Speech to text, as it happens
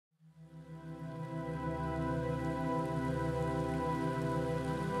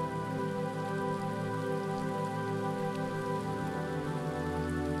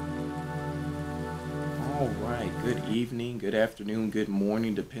Good evening, good afternoon, good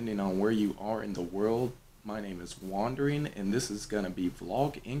morning, depending on where you are in the world. My name is Wandering, and this is going to be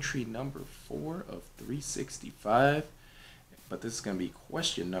vlog entry number 4 of 365. But this is going to be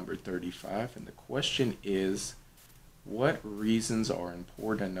question number 35, and the question is, what reasons are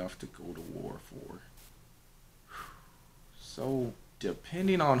important enough to go to war for? So,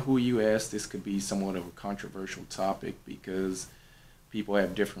 depending on who you ask, this could be somewhat of a controversial topic because people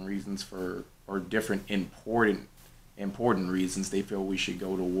have different reasons for, or different important reasons they feel we should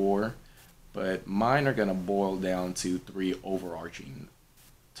go to war. But mine are going to boil down to three overarching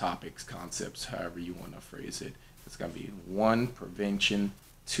topics, concepts, however you want to phrase it. It's going to be 1, prevention,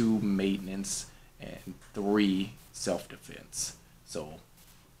 2, maintenance, and 3, self-defense. So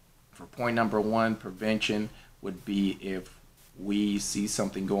for point number 1, prevention would be if we see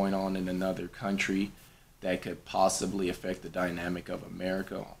something going on in another country that could possibly affect the dynamic of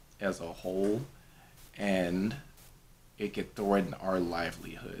America as a whole, and it could threaten our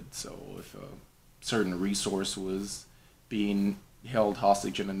livelihood. So if a certain resource was being held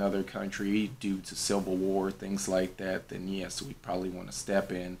hostage in another country due to civil war, things like that, then yes, we probably want to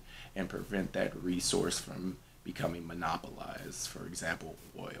step in and prevent that resource from becoming monopolized. For example,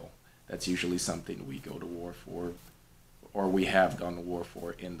 oil. That's usually something we go to war for, or we have gone to war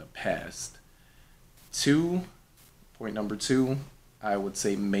for in the past. Point number 2, I would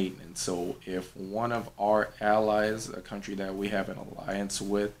say maintenance. So if one of our allies, a country that we have an alliance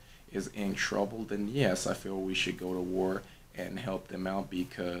with, is in trouble, then yes, I feel we should go to war and help them out,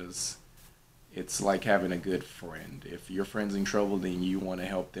 because it's like having a good friend. If your friend's in trouble, then you want to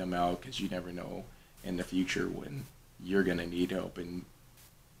help them out, because you never know in the future when you're gonna need help, and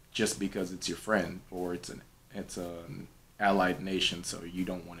just because it's your friend, or it's an allied nation, so you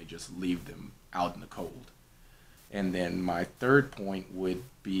don't want to just leave them out in the cold. And then my third point would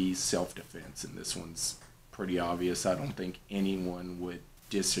be self-defense, and this one's pretty obvious. I don't think anyone would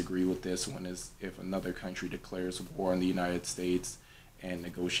disagree with this one. Is if another country declares war on the United States and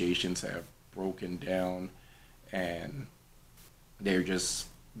negotiations have broken down and they're just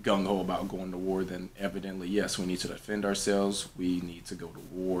gung-ho about going to war, then evidently, yes, we need to defend ourselves. We need to go to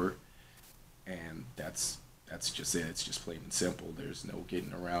war, and that's just it. It's just plain and simple. There's no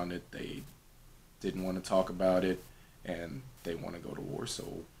getting around it. They didn't want to talk about it, and they want to go to war, so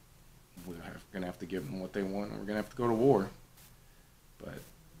we're going to have to give them what they want, and we're going to have to go to war. But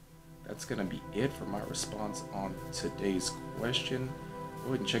that's going to be it for my response on today's question. Go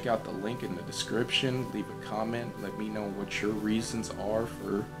ahead and check out the link in the description. Leave a comment. Let me know what your reasons are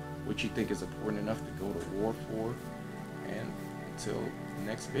for what you think is important enough to go to war for. And until the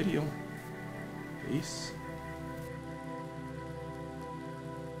next video, peace.